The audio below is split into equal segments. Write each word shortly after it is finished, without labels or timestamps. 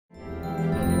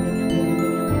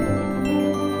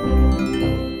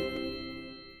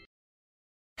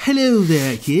Hello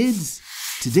there, kids!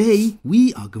 Today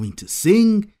we are going to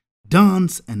sing,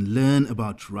 dance and learn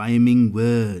about rhyming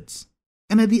words.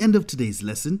 And at the end of today's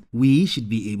lesson, we should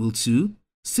be able to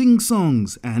sing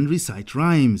songs and recite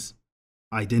rhymes,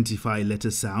 identify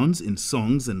letter sounds in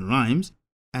songs and rhymes,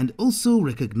 and also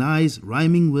recognize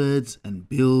rhyming words and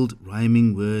build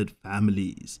rhyming word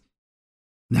families.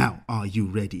 Now, are you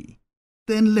ready?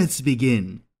 Then let's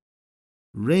begin.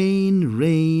 Rain,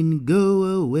 rain, go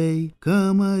away,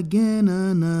 come again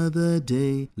another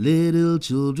day, little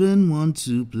children want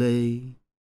to play.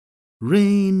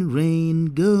 Rain, rain,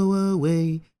 go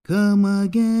away, come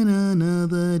again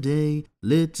another day,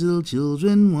 little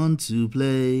children want to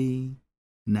play.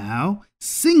 Now,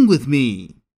 sing with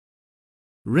me.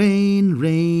 Rain,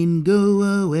 rain, go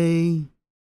away,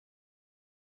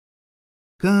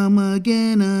 come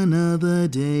again another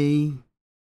day,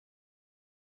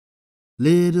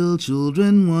 little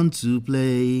children want to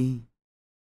play.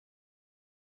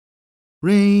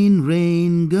 Rain,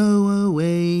 rain, go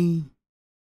away,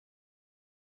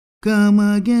 come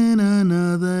again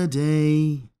another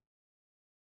day,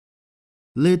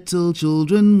 little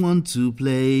children want to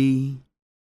play.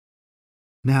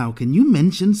 Now, can you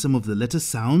mention some of the letter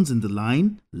sounds in the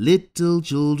line? Little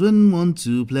children want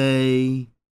to play.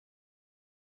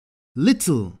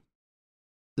 Little,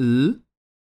 L,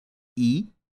 E,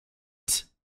 T,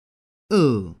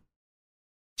 L.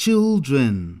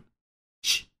 Children,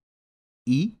 Ch,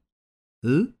 E,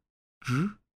 L,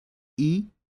 R, E,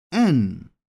 N.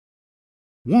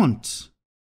 Want,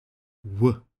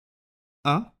 W,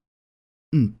 A,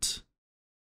 Nt.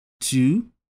 To,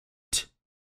 T,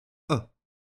 A.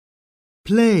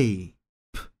 Play,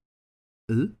 P,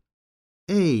 L,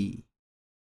 A.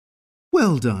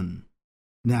 Well done.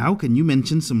 Now, can you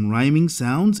mention some rhyming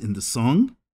sounds in the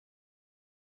song?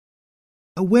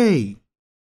 Away,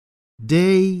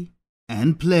 day,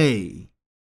 and play.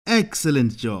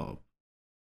 Excellent job.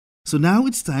 So now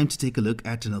it's time to take a look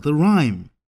at another rhyme.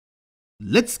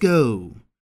 Let's go.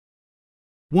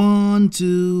 1,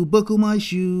 2, buckle my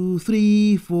shoe.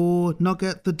 3, 4, knock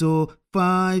at the door.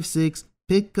 5, 6,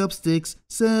 pick up sticks.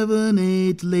 7,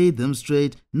 8, lay them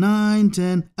straight. 9,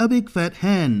 10, a big fat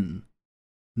hen.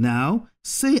 Now,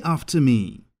 say after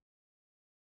me.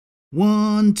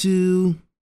 1, 2,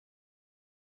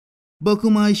 buckle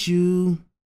my shoe.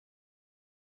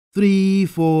 3,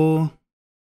 4,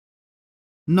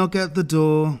 knock at the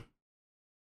door.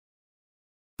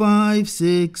 5,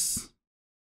 6,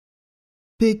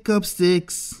 pick up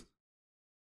sticks.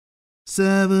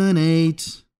 7,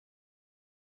 8,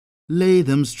 lay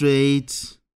them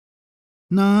straight.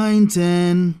 9,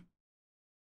 10,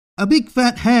 a big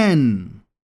fat hen.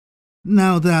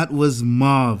 Now that was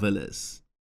marvelous.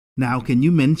 Now can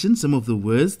you mention some of the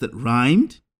words that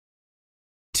rhymed?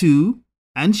 2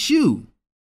 and shoe.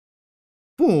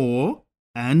 4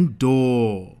 and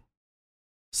door.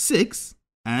 6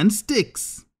 and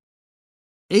sticks.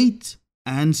 8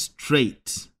 and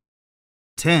straight.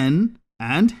 10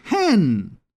 and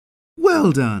hen.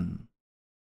 Well done.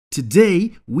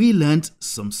 Today we learnt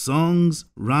some songs,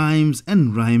 rhymes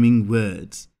and rhyming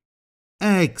words.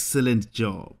 Excellent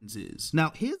job.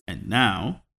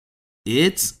 Now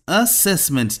it's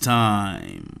assessment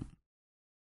time.